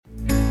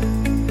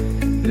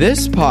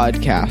This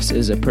podcast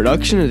is a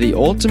production of the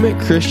Ultimate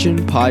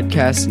Christian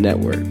Podcast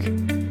Network.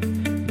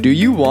 Do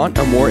you want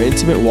a more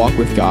intimate walk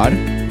with God?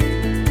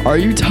 Are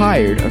you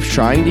tired of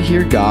trying to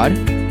hear God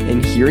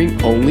and hearing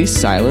only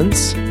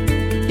silence?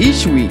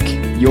 Each week,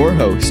 your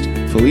host,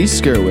 Felice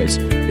Skirwitz,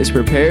 is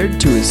prepared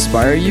to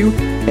inspire you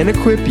and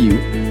equip you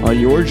on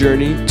your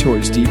journey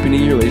towards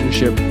deepening your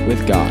relationship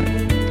with God.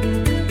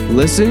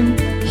 Listen,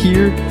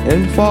 hear,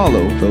 and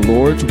follow the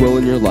Lord's will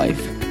in your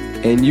life,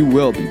 and you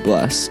will be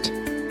blessed.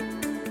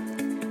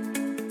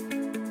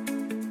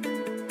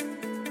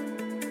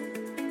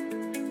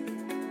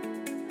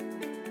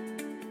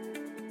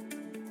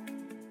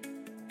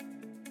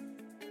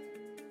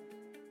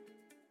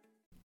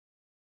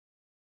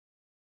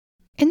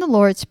 In the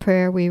Lord's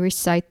Prayer, we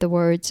recite the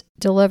words,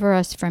 "Deliver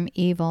us from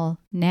evil,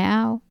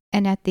 now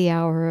and at the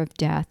hour of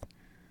death."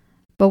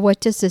 But what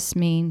does this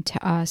mean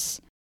to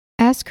us?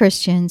 As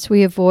Christians,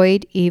 we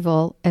avoid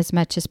evil as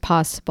much as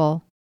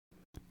possible.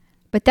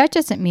 But that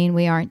doesn't mean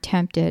we aren't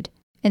tempted.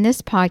 In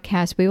this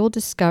podcast, we will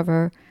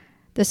discover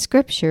the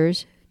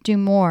Scriptures do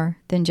more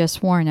than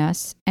just warn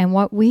us, and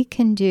what we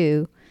can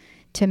do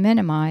to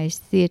minimize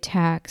the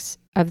attacks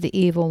of the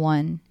evil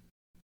one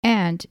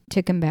and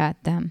to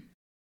combat them.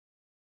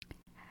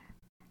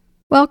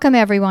 Welcome,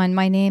 everyone.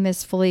 My name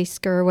is Felice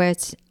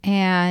Skirwitz,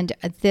 and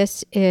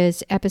this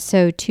is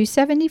episode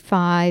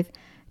 275,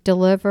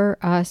 Deliver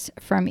Us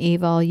from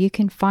Evil. You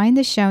can find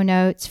the show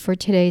notes for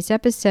today's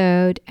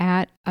episode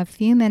at A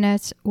Few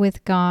Minutes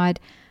with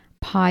God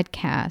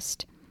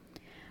podcast.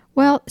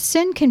 Well,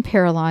 sin can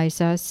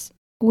paralyze us.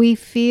 We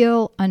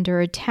feel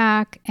under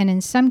attack, and in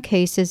some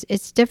cases,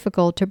 it's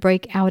difficult to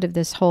break out of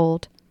this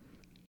hold.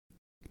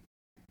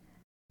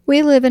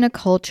 We live in a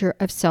culture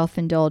of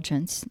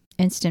self-indulgence,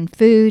 instant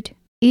food,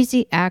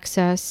 easy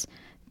access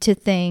to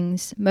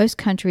things most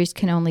countries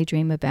can only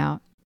dream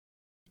about.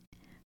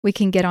 We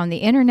can get on the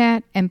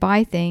internet and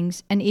buy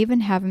things and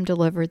even have them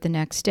delivered the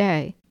next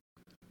day.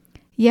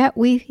 Yet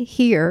we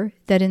hear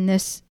that in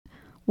this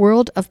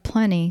world of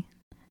plenty,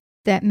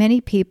 that many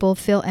people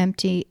feel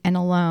empty and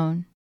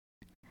alone.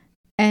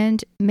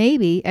 And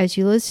maybe as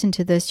you listen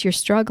to this, you're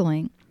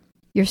struggling.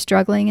 You're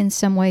struggling in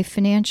some way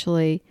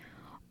financially,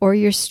 or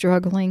you're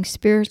struggling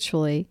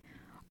spiritually,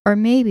 or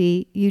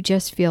maybe you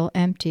just feel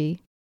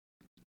empty.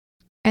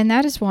 And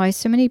that is why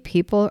so many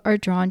people are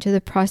drawn to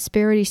the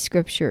prosperity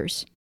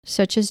scriptures,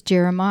 such as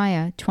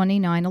Jeremiah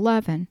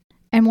 29:11,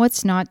 and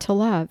what's not to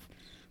love?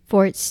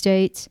 For it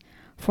states,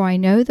 "For I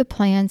know the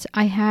plans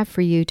I have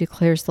for you,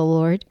 declares the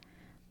Lord,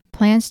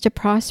 plans to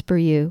prosper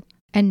you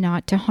and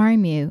not to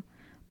harm you,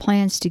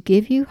 plans to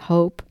give you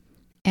hope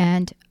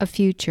and a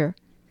future."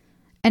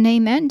 And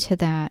amen to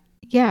that.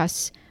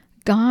 Yes,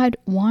 God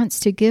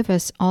wants to give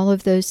us all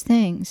of those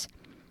things.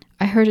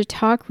 I heard a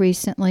talk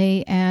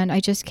recently, and I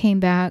just came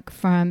back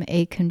from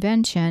a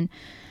convention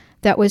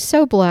that was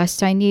so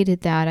blessed. I needed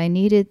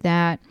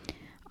that.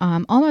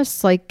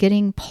 Almost like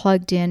getting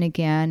plugged in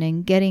again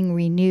and getting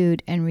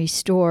renewed and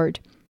restored.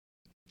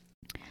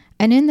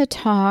 And in the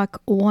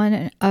talk,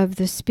 one of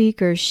the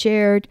speakers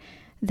shared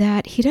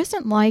that he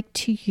doesn't like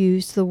to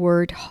use the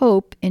word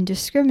hope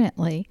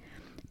indiscriminately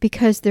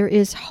because there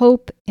is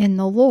hope in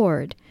the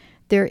Lord.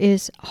 There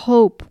is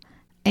hope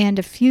and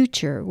a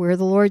future where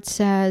the Lord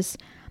says,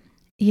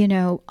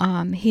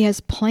 He has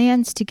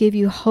plans to give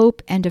you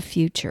hope and a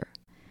future.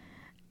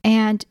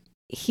 And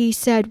he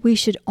said we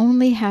should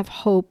only have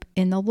hope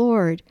in the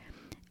Lord.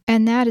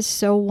 And that is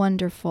so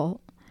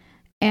wonderful.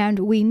 And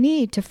we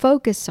need to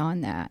focus on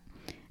that.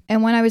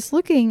 And when I was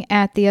looking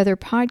at the other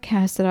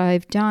podcasts that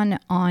I've done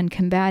on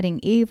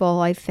combating evil,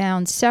 I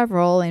found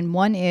several. And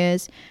one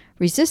is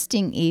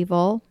Resisting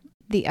Evil.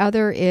 The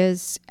other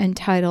is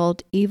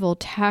entitled Evil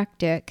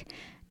Tactic.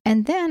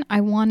 And then I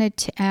wanted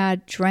to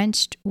add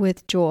Drenched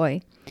with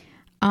Joy.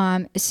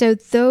 So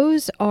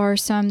those are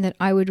some that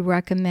I would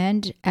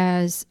recommend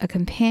as a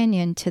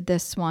companion to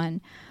this one,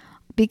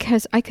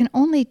 because I can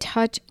only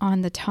touch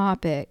on the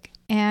topic,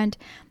 and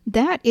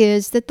that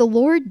is that the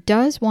Lord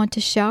does want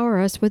to shower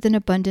us with an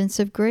abundance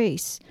of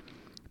grace.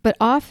 But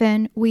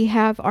often we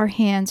have our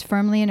hands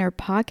firmly in our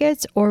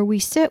pockets, or we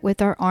sit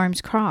with our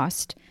arms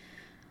crossed.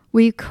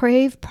 We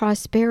crave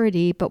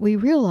prosperity, but we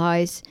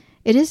realize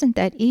it isn't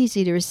that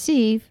easy to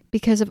receive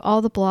because of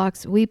all the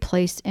blocks we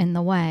place in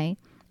the way.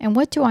 And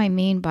what do I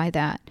mean by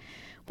that?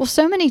 Well,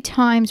 so many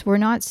times we're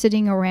not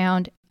sitting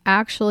around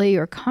actually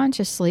or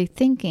consciously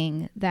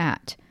thinking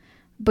that.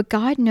 But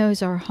God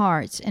knows our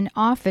hearts, and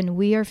often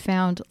we are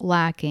found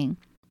lacking.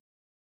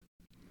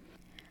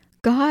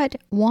 God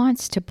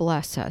wants to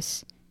bless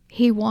us.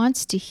 He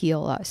wants to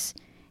heal us.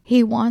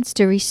 He wants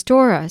to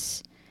restore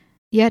us.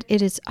 Yet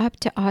it is up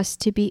to us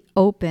to be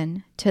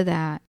open to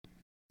that.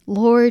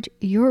 Lord,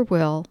 your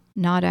will,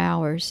 not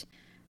ours.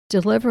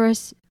 Deliver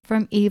us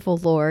from evil,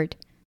 Lord,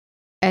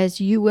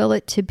 as you will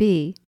it to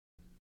be.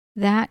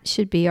 That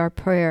should be our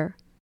prayer.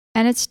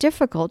 And it's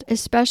difficult,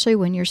 especially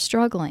when you're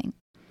struggling.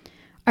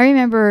 I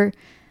remember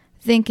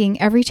thinking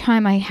every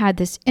time I had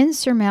this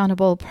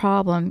insurmountable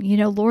problem,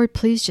 Lord,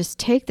 please just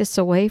take this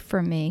away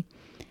from me.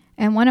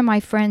 And one of my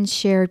friends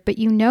shared, but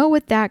you know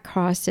what that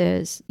cross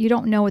is. You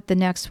don't know what the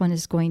next one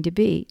is going to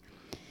be.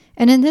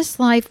 And in this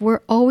life,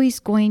 we're always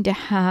going to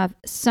have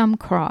some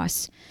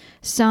cross.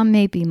 Some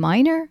may be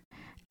minor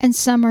and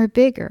some are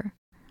bigger.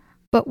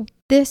 But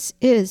this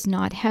is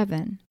not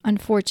heaven,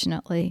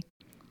 unfortunately.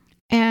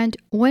 And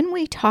when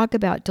we talk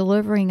about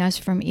delivering us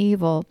from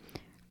evil,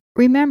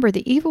 remember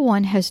the evil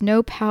one has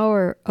no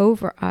power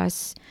over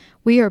us.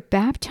 We are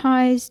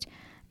baptized,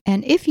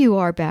 and if you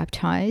are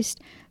baptized,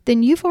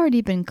 then you've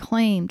already been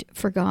claimed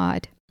for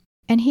God.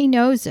 And He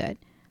knows it,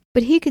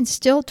 but He can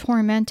still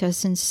torment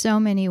us in so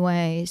many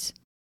ways.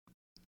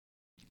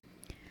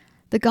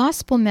 The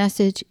gospel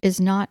message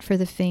is not for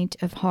the faint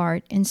of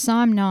heart. In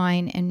Psalm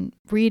 9, and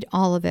read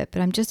all of it,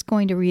 but I'm just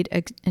going to read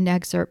an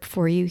excerpt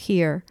for you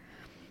here.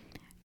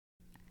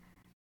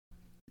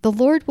 The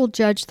Lord will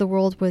judge the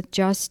world with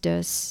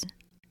justice,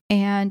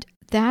 and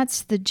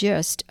that's the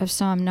gist of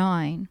Psalm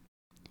 9.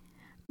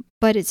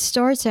 But it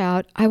starts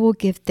out, I will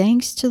give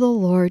thanks to the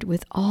Lord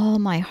with all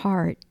my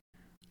heart.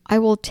 I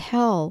will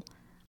tell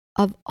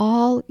of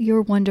all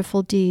your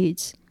wonderful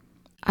deeds.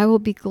 I will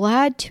be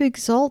glad to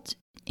exult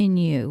in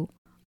you.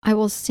 I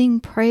will sing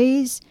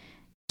praise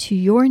to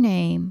your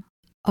name,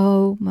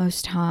 O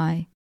Most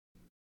High.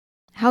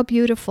 How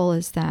beautiful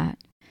is that?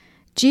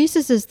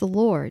 Jesus is the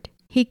Lord.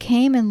 He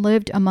came and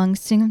lived among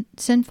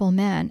sinful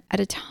men at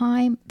a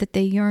time that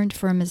they yearned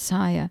for a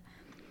Messiah.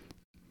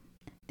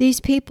 These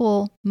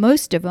people,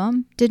 most of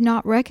them, did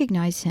not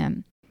recognize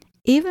Him,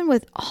 even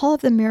with all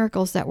of the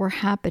miracles that were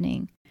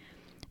happening.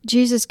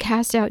 Jesus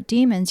cast out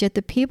demons, yet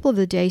the people of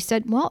the day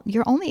said, well,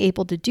 you're only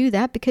able to do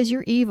that because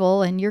you're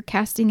evil, and you're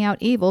casting out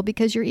evil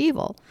because you're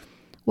evil.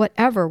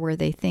 Whatever were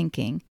they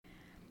thinking?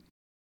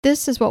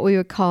 This is what we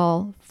would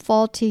call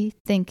faulty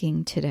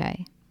thinking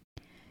today.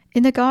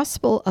 In the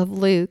Gospel of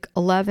Luke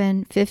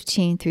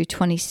 11:15 through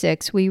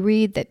 26, we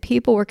read that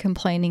people were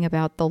complaining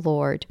about the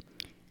Lord.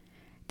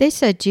 They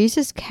said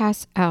Jesus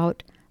cast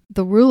out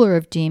the ruler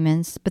of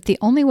demons, but the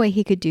only way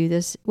He could do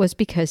this was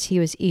because He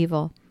was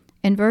evil.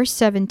 In verse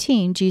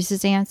 17,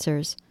 Jesus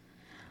answers,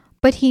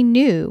 but He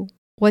knew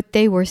what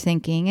they were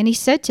thinking, and He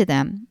said to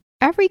them,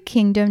 every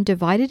kingdom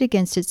divided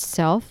against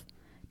itself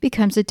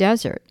becomes a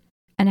desert,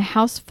 and a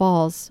house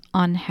falls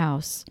on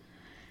house.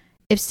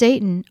 If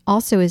Satan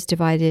also is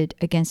divided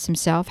against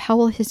himself, how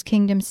will his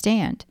kingdom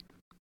stand?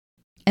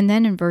 And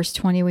then in verse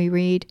 20 we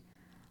read,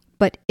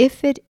 but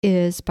if it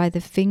is by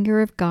the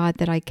finger of God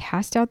that I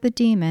cast out the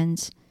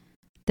demons,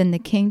 then the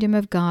kingdom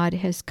of God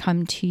has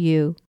come to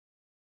you.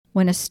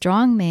 When a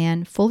strong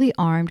man, fully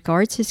armed,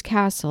 guards his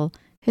castle,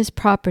 his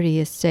property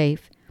is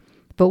safe.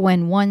 But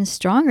when one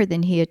stronger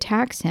than he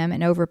attacks him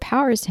and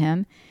overpowers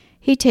him,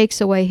 he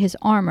takes away his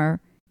armor,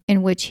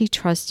 in which he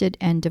trusted,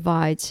 and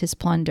divides his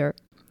plunder.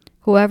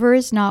 Whoever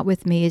is not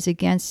with me is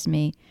against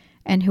me,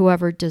 and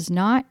whoever does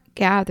not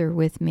gather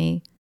with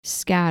me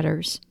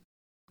scatters.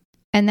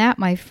 And that,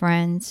 my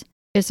friends,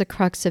 is the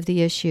crux of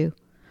the issue.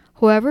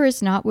 Whoever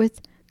is not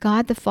with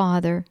God the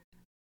Father,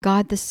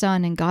 God the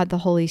Son, and God the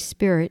Holy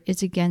Spirit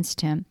is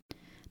against Him.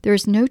 There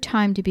is no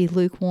time to be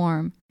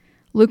lukewarm.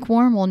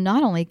 Lukewarm will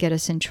not only get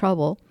us in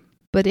trouble,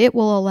 but it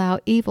will allow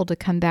evil to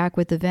come back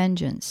with a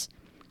vengeance.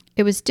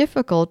 It was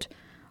difficult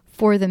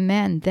for the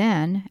men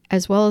then,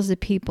 as well as the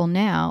people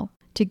now,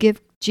 to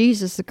give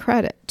Jesus the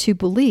credit, to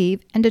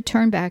believe, and to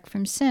turn back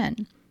from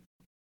sin.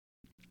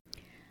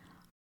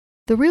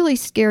 The really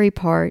scary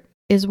part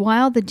is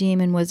while the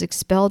demon was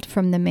expelled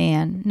from the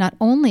man, not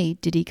only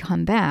did he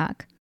come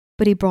back,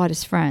 but he brought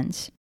his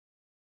friends.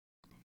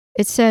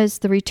 It says,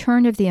 the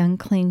return of the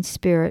unclean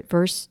spirit,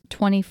 verse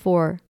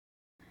 24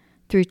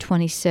 through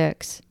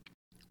 26.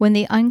 When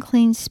the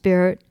unclean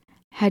spirit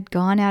had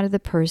gone out of the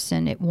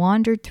person, it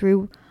wandered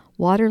through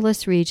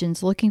waterless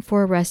regions looking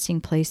for a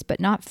resting place, but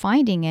not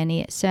finding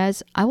any, it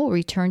says, I will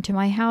return to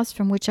my house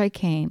from which I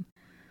came.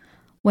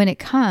 When it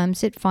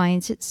comes, it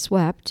finds it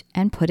swept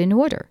and put in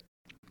order.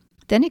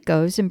 Then it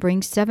goes and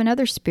brings 7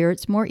 other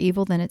spirits more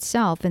evil than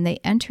itself, and they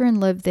enter and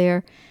live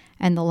there,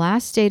 and the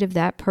last state of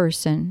that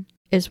person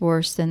is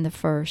worse than the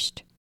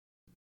first.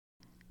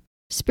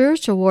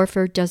 Spiritual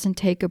warfare doesn't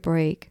take a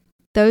break.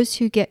 Those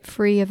who get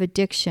free of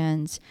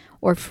addictions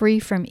or free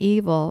from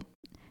evil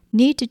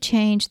need to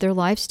change their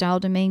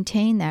lifestyle to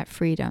maintain that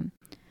freedom,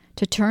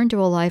 to turn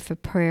to a life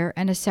of prayer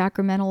and a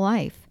sacramental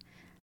life.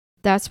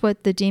 That's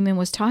what the demon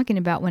was talking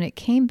about when it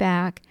came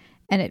back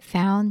and it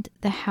found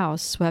the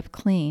house swept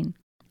clean.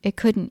 It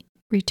couldn't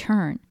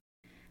return.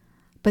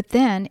 But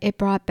then it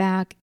brought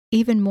back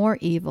even more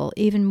evil,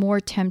 even more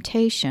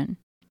temptation.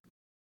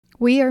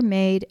 We are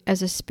made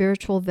as a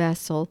spiritual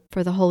vessel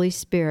for the Holy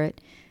Spirit,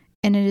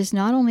 and it is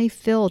not only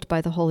filled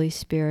by the Holy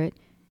Spirit,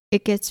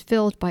 it gets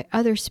filled by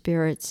other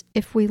spirits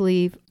if we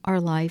leave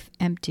our life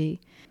empty.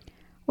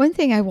 One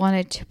thing I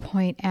wanted to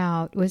point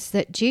out was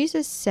that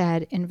Jesus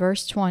said in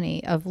verse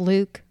 20 of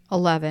Luke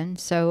 11,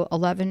 so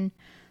 11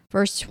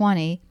 verse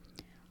 20,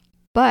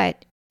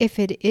 but if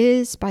it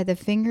is by the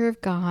finger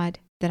of God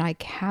that I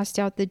cast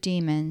out the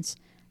demons,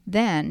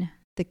 then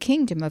the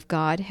kingdom of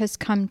God has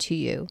come to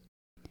you.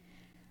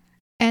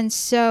 And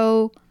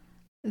so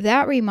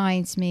That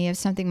reminds me of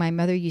something my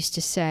mother used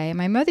to say.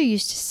 My mother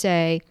used to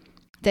say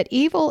that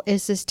evil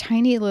is this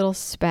tiny little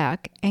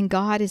speck and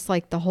God is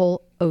like the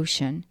whole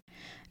ocean.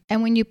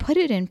 And when you put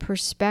it in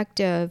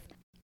perspective,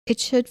 it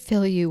should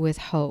fill you with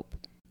hope.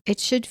 It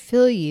should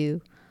fill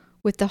you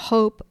with the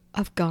hope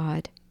of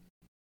God.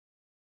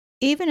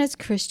 Even as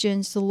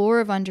Christians, the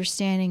lure of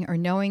understanding or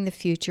knowing the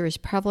future is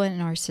prevalent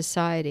in our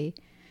society.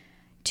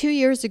 2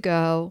 years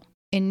ago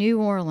in New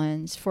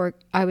Orleans,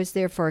 I was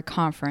there for a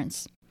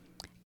conference,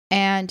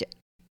 and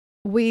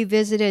we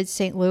visited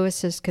St.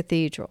 Louis's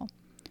Cathedral.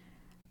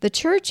 The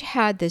church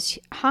had this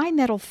high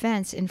metal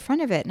fence in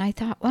front of it, and I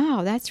thought,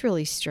 wow, that's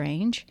really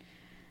strange.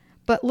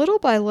 But little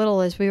by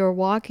little, as we were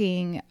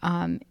walking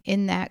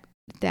in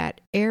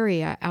that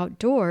area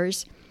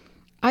outdoors,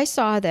 I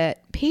saw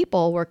that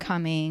people were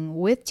coming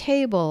with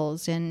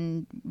tables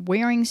and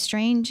wearing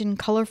strange and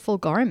colorful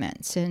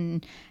garments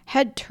and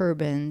head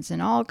turbans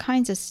and all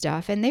kinds of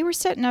stuff, and they were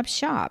setting up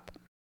shop.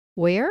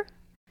 Where?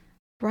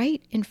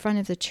 Right in front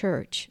of the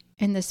church,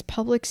 in this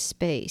public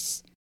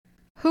space.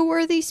 Who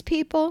were these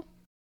people?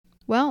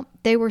 Well,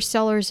 they were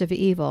sellers of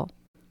evil.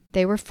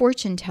 They were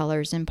fortune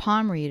tellers and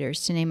palm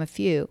readers, to name a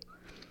few.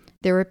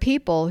 There were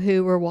people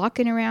who were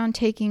walking around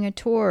taking a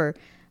tour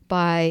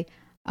by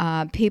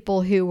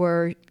people who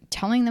were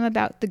telling them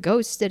about the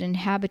ghosts that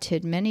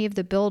inhabited many of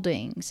the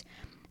buildings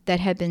that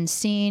had been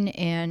seen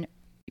in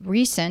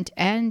recent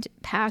and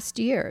past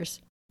years.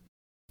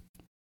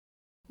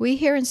 We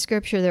hear in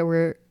Scripture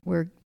that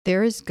where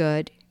there is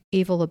good,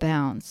 evil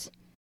abounds.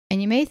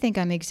 And you may think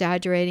I'm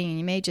exaggerating, and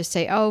you may just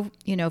say, oh,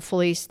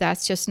 Felice,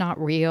 that's just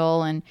not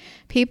real. And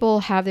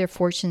people have their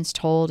fortunes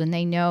told, and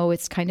they know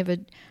it's kind of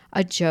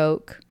a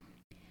joke.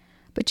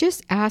 But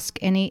just ask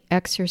any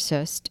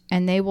exorcist,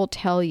 and they will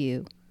tell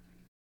you,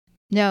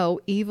 no,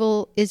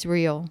 evil is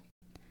real.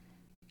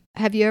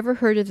 Have you ever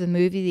heard of the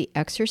movie The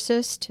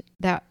Exorcist?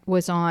 That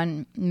was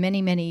on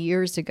many, many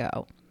years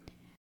ago.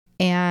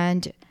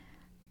 And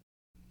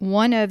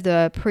one of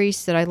the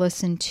priests that I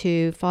listened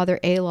to, Father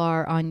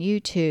Alar on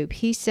YouTube,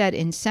 he said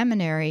in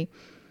seminary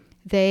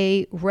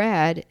they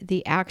read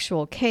the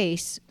actual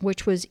case,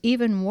 which was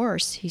even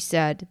worse, he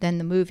said, than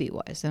the movie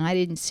was. And I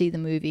didn't see the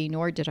movie,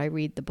 nor did I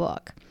read the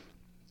book.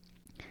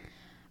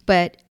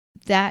 But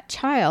that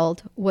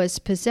child was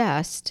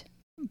possessed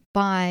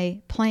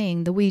by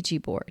playing the Ouija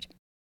board.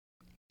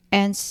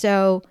 And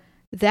so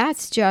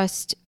that's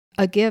just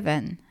a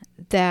given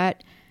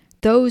that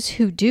those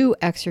who do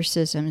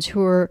exorcisms,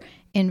 who are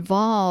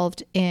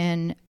involved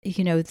in,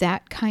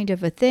 that kind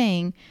of a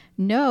thing,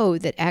 know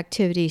that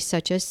activities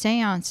such as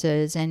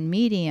seances and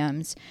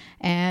mediums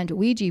and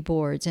Ouija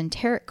boards and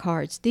tarot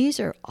cards, these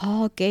are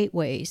all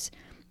gateways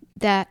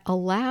that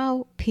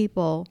allow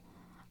people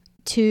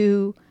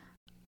to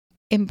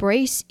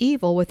embrace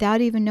evil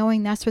without even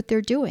knowing that's what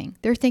they're doing.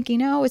 They're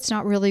thinking, oh, it's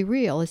not really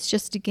real. It's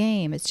just a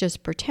game. It's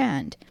just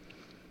pretend.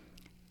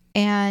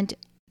 And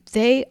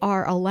they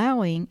are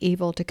allowing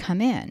evil to come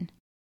in.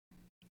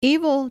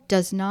 Evil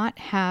does not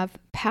have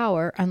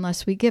power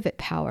unless we give it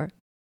power.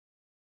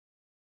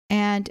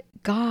 And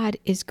God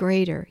is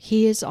greater.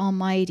 He is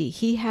almighty.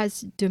 He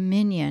has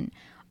dominion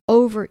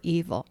over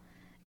evil.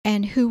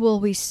 And who will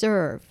we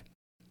serve?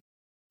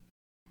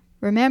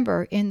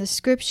 Remember, in the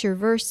scripture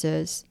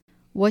verses,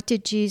 what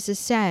did Jesus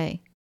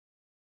say?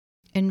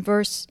 In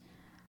verse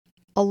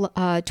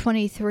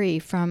 23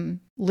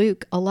 from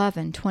Luke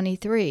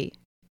 11:23,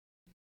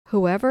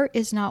 whoever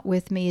is not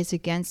with me is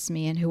against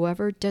me, and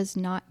whoever does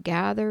not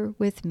gather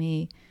with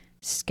me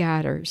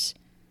scatters.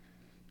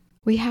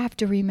 We have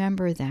to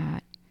remember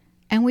that.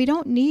 And we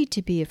don't need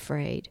to be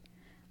afraid,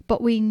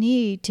 but we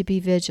need to be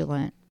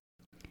vigilant.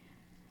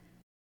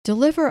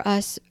 Deliver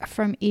us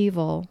from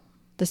evil,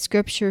 the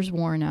scriptures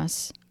warn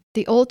us.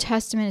 The Old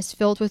Testament is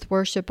filled with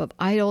worship of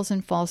idols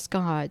and false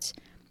gods.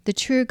 The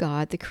true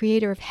God, the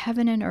creator of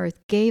heaven and earth,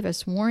 gave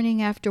us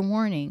warning after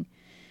warning.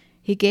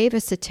 He gave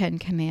us the 10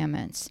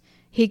 Commandments.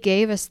 He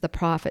gave us the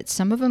prophets,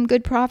 some of them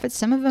good prophets,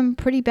 some of them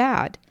pretty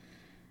bad.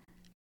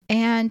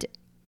 And,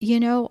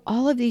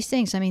 all of these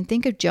things.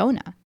 Think of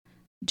Jonah.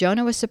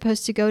 Jonah was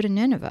supposed to go to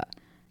Nineveh,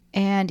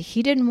 and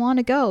he didn't want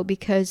to go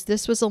because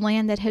this was a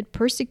land that had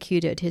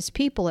persecuted his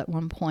people at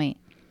one point.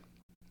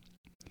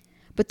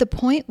 But the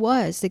point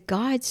was that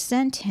God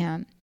sent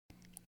him,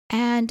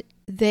 and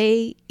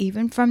they,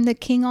 even from the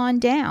king on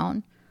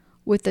down,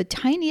 with the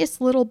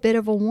tiniest little bit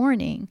of a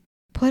warning,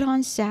 put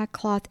on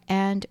sackcloth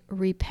and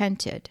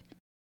repented.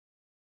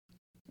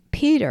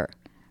 Peter,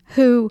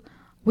 who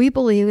we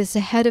believe is the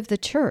head of the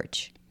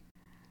church,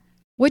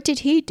 what did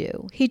he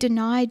do? He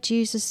denied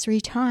Jesus 3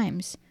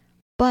 times,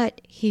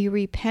 but he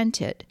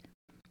repented.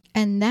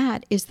 And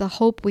that is the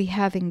hope we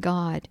have in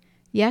God.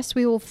 Yes,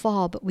 we will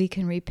fall, but we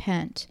can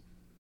repent.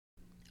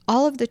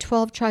 All of the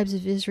 12 tribes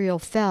of Israel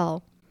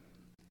fell.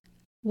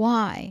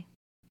 Why?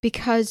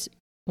 Because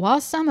while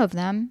some of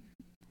them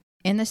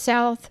in the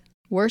south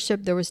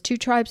worshiped, there was 2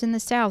 tribes in the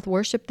south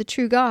worshiped the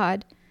true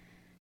God,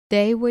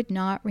 they would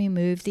not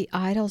remove the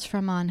idols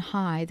from on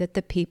high that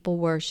the people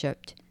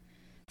worshiped.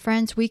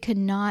 Friends, we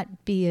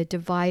cannot be a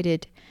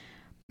divided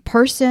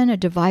person, a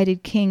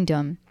divided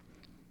kingdom.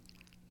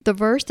 The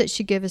verse that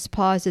should give us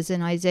pause is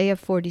in Isaiah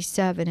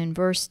 47. In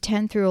verse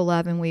 10 through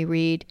 11, we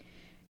read,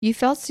 "You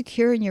felt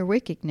secure in your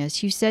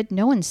wickedness. You said,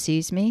 'No one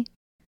sees me.'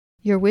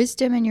 Your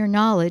wisdom and your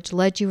knowledge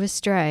led you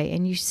astray,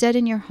 and you said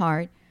in your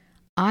heart,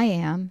 'I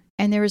am,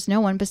 and there is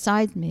no one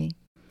beside me.'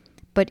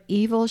 But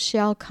evil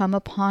shall come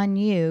upon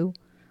you,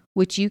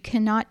 which you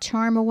cannot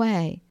charm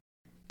away.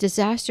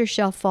 Disaster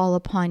shall fall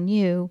upon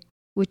you,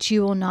 which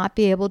you will not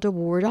be able to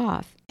ward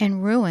off,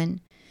 and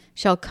ruin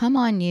shall come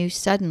on you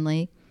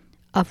suddenly,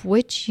 of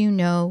which you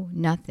know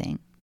nothing."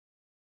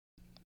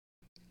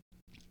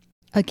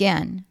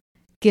 Again,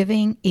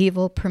 giving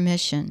evil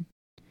permission.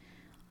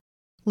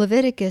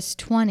 Leviticus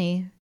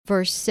 20,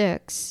 verse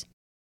 6,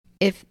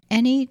 "If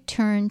any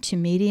turn to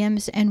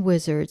mediums and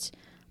wizards,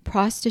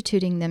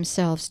 prostituting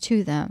themselves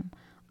to them,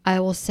 I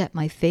will set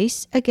my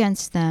face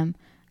against them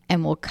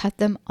and will cut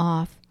them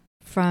off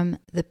from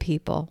the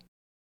people."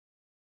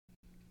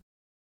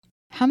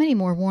 How many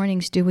more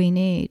warnings do we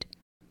need?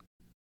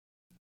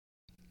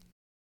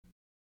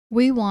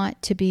 We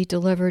want to be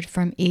delivered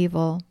from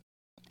evil,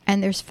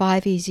 and there's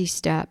 5 easy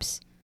steps.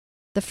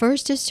 The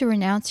first is to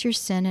renounce your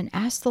sin and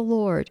ask the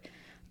Lord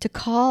to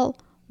call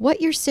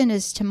what your sin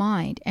is to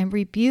mind and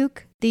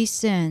rebuke these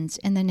sins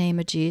in the name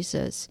of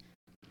Jesus.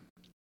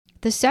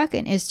 The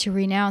second is to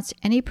renounce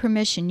any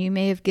permission you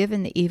may have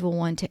given the evil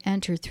one to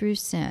enter through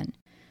sin,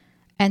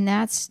 and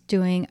that's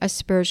doing a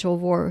spiritual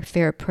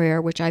warfare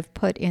prayer, which I've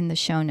put in the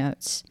show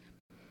notes.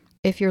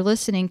 If you're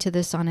listening to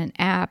this on an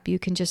app, you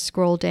can just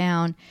scroll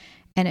down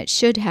and it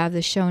should have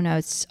the show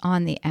notes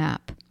on the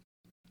app.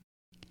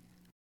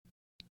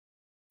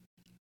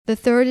 The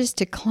third is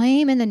to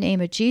claim in the name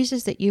of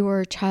Jesus that you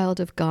are a child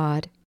of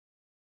God.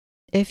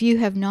 If you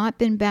have not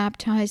been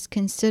baptized,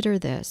 consider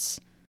this.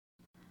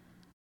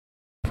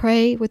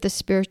 Pray with a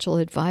spiritual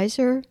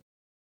advisor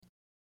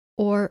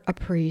or a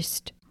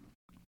priest.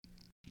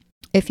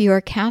 If you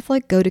are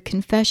Catholic, go to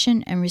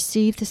confession and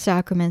receive the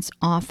sacraments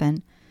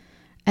often.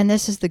 And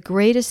this is the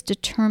greatest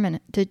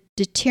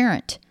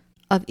deterrent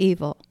of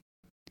evil.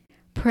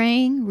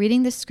 Praying,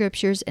 reading the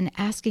scriptures, and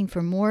asking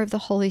for more of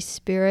the Holy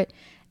Spirit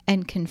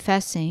and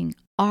confessing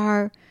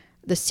are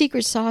the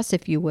secret sauce,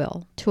 if you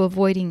will, to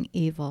avoiding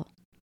evil.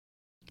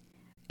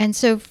 And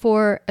so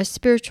for a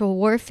spiritual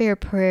warfare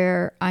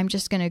prayer, I'm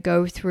just going to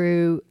go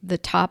through the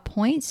top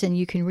points, and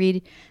you can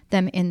read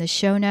them in the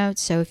show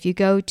notes. So if you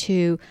go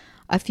to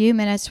A Few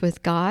Minutes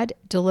with God,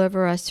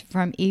 Deliver Us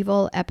from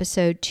Evil,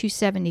 episode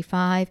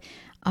 275,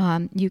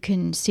 you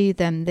can see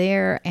them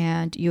there,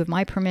 and you have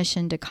my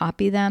permission to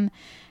copy them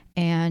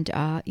and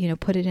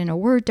put it in a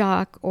Word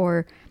doc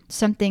or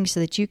something so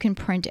that you can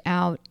print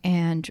out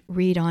and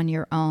read on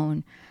your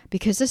own,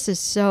 because this is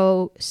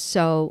so,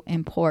 so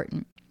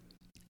important.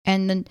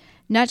 And the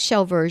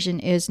nutshell version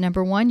is,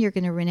 number 1, you're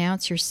going to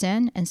renounce your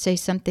sin and say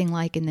something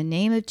like, "In the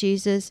name of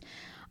Jesus,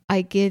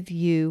 I give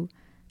you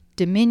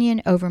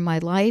dominion over my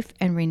life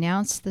and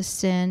renounce the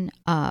sin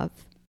of."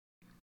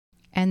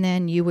 And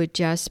then you would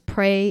just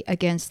pray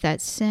against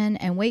that sin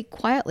and wait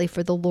quietly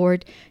for the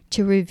Lord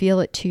to reveal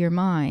it to your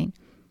mind.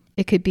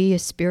 It could be a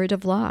spirit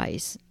of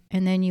lies.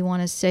 And then you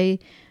want to say,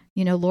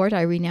 "Lord, I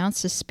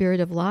renounce the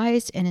spirit of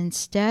lies, and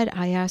instead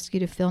I ask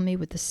you to fill me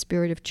with the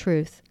spirit of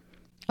truth."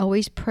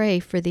 Always pray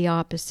for the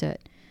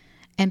opposite.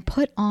 And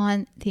put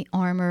on the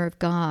armor of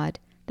God.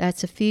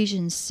 That's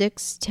Ephesians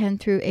 6:10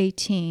 through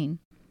 18.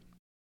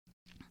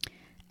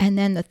 And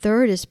then the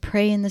third is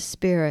pray in the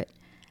Spirit.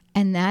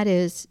 And that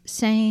is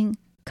saying,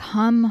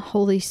 "Come,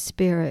 Holy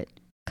Spirit,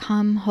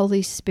 come,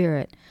 Holy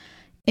Spirit,"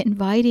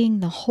 inviting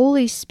the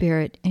Holy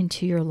Spirit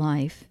into your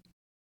life.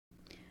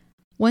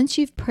 Once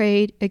you've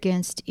prayed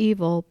against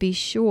evil, be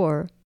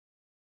sure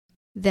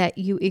that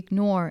you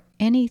ignore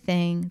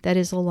anything that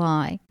is a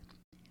lie.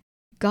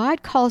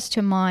 God calls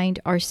to mind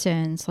our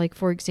sins. Like,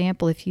 for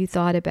example, if you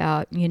thought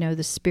about,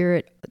 the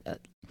spirit,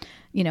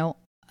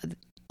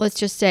 let's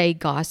just say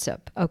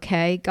gossip,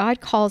 okay? God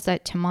calls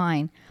that to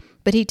mind,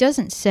 but he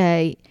doesn't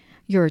say,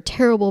 "You're a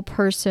terrible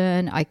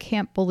person. I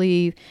can't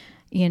believe,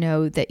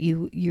 that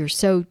you're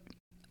so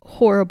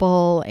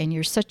horrible and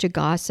you're such a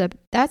gossip."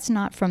 That's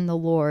not from the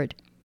Lord.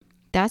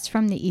 That's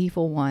from the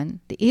evil one.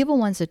 The evil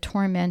one's a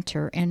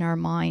tormentor in our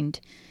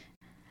mind.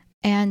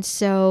 And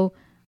so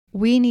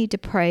we need to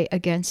pray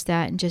against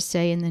that and just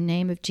say, "In the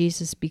name of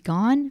Jesus, be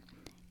gone,"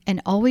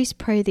 and always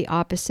pray the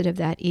opposite of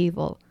that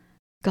evil.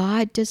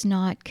 God does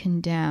not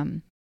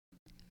condemn.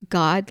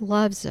 God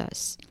loves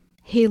us.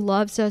 He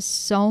loves us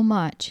so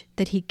much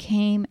that he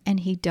came and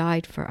he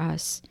died for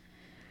us.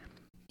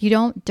 You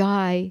don't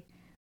die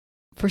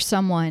for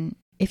someone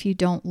if you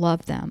don't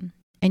love them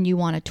and you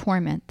want to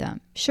torment them.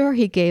 Sure,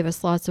 he gave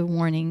us lots of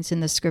warnings in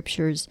the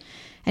scriptures,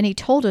 and he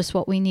told us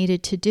what we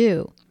needed to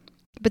do.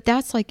 But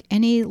that's like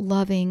any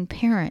loving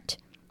parent.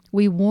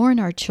 We warn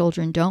our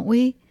children, don't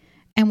we?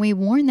 And we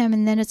warn them,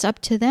 and then it's up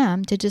to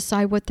them to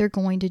decide what they're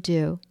going to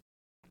do.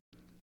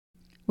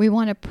 We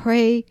want to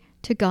pray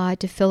to God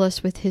to fill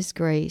us with his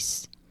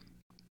grace.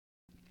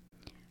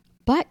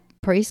 But,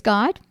 praise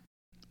God,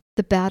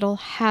 the battle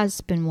has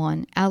been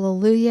won.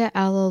 Alleluia,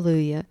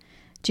 alleluia.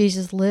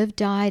 Jesus lived,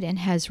 died, and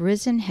has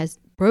risen, has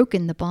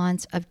broken the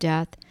bonds of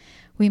death.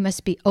 We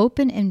must be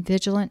open and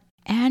vigilant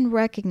and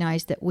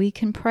recognize that we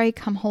can pray,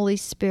 "Come, Holy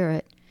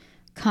Spirit,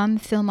 come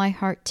fill my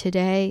heart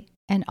today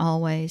and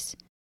always."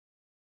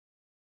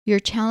 Your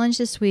challenge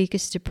this week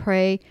is to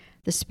pray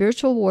the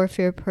spiritual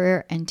warfare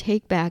prayer and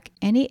take back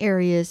any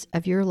areas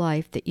of your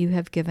life that you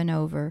have given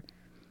over.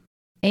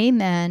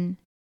 Amen,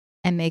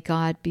 and may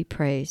God be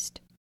praised.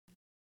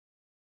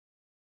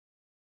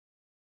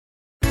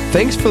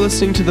 Thanks for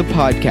listening to the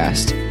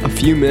podcast, A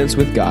Few Minutes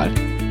with God.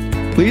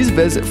 Please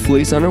visit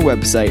Felice on our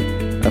website,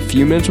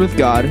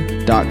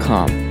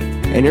 afewminuteswithgod.com,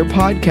 and your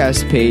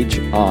podcast page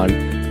on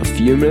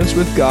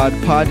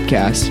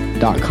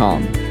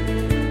afewminuteswithgodpodcast.com.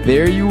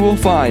 There you will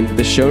find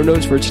the show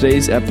notes for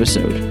today's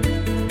episode.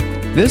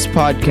 This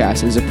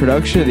podcast is a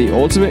production of the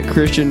Ultimate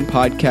Christian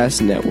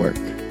Podcast Network.